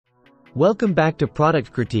Welcome back to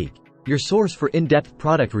Product Critique, your source for in-depth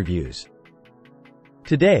product reviews.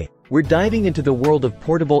 Today, we're diving into the world of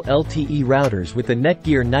portable LTE routers with the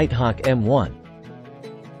NETGEAR Nighthawk M1.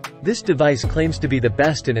 This device claims to be the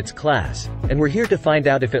best in its class, and we're here to find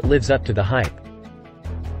out if it lives up to the hype.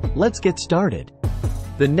 Let's get started.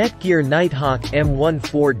 The NETGEAR Nighthawk M1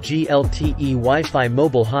 4G LTE Wi-Fi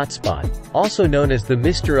Mobile Hotspot, also known as the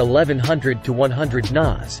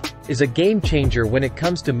MR1100-100NAS, is a game-changer when it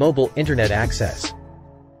comes to mobile internet access.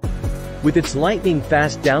 With its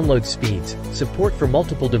lightning-fast download speeds, support for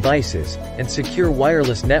multiple devices, and secure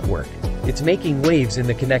wireless network, it's making waves in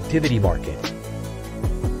the connectivity market.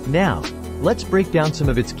 Now, let's break down some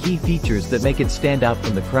of its key features that make it stand out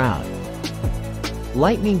from the crowd.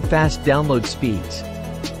 Lightning-fast download speeds.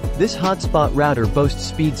 This hotspot router boasts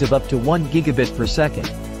speeds of up to 1 gigabit per second,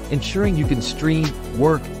 ensuring you can stream,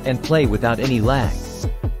 work, and play without any lag.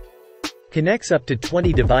 Connects up to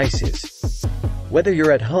 20 devices. Whether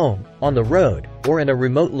you're at home, on the road, or in a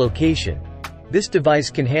remote location, this device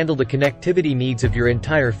can handle the connectivity needs of your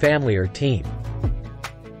entire family or team.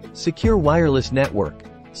 Secure wireless network.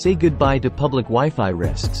 Say goodbye to public Wi-Fi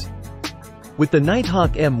risks. With the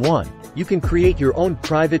Nighthawk M1, you can create your own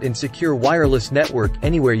private and secure wireless network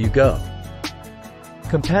anywhere you go.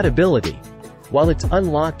 Compatibility. While it's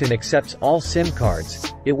unlocked and accepts all SIM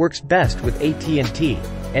cards, it works best with AT&T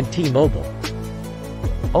and T-Mobile.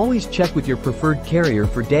 Always check with your preferred carrier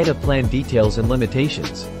for data plan details and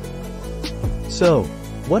limitations. So,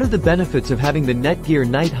 what are the benefits of having the NETGEAR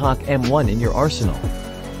Nighthawk M1 in your arsenal?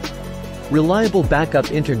 Reliable backup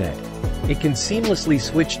internet. It can seamlessly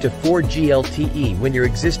switch to 4G LTE when your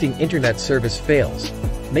existing internet service fails,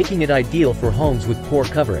 making it ideal for homes with poor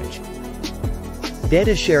coverage.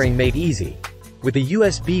 Data sharing made easy. With a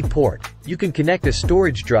USB port, you can connect a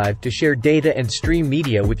storage drive to share data and stream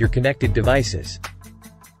media with your connected devices.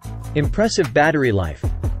 Impressive battery life.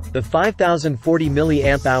 The 5040 mAh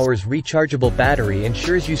rechargeable battery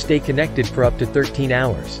ensures you stay connected for up to 13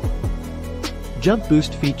 hours. Jump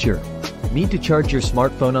boost feature. Need to charge your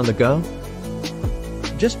smartphone on the go?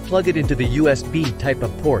 Just plug it into the USB type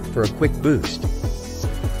of port for a quick boost.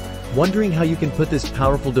 Wondering how you can put this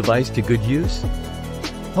powerful device to good use?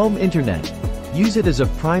 Home internet. Use it as a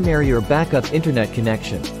primary or backup internet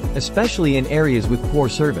connection, especially in areas with poor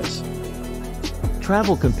service.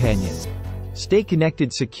 Travel companion. Stay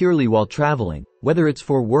connected securely while traveling, whether it's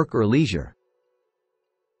for work or leisure.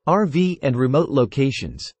 RV and remote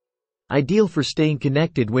locations. Ideal for staying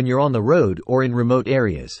connected when you're on the road or in remote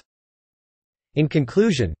areas. In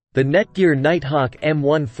conclusion, the NETGEAR Nighthawk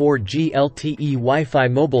M1 4G LTE Wi-Fi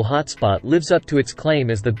Mobile Hotspot lives up to its claim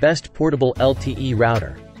as the best portable LTE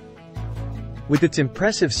router. With its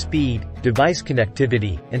impressive speed, device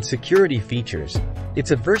connectivity, and security features,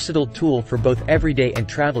 it's a versatile tool for both everyday and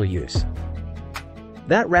travel use.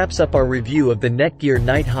 That wraps up our review of the NETGEAR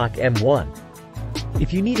Nighthawk M1.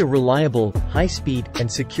 If you need a reliable, high-speed, and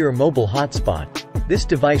secure mobile hotspot, this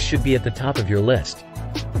device should be at the top of your list.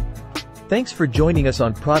 Thanks for joining us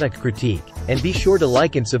on Product Critique, and be sure to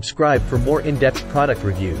like and subscribe for more in-depth product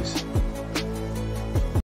reviews.